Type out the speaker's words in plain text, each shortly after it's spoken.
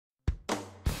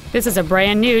This is a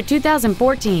brand new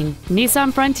 2014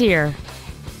 Nissan Frontier.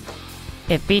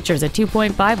 It features a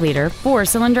 2.5-liter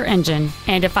four-cylinder engine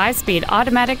and a 5-speed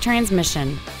automatic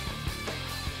transmission.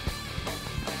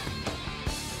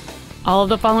 All of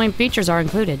the following features are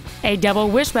included: a double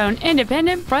wishbone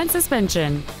independent front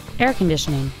suspension, air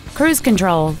conditioning, cruise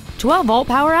control, 12-volt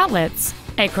power outlets,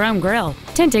 a chrome grille,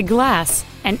 tinted glass,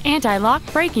 an anti-lock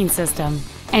braking system,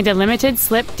 and a limited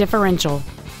slip differential.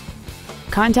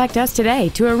 Contact us today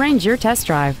to arrange your test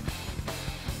drive.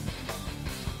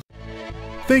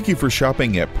 Thank you for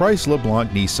shopping at Price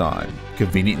LeBlanc Nissan,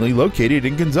 conveniently located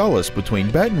in Gonzales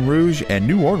between Baton Rouge and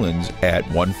New Orleans at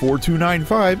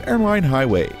 14295 Airline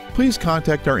Highway. Please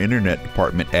contact our internet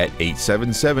department at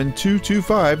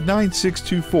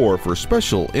 877-225-9624 for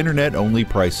special internet-only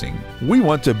pricing. We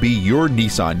want to be your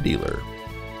Nissan dealer.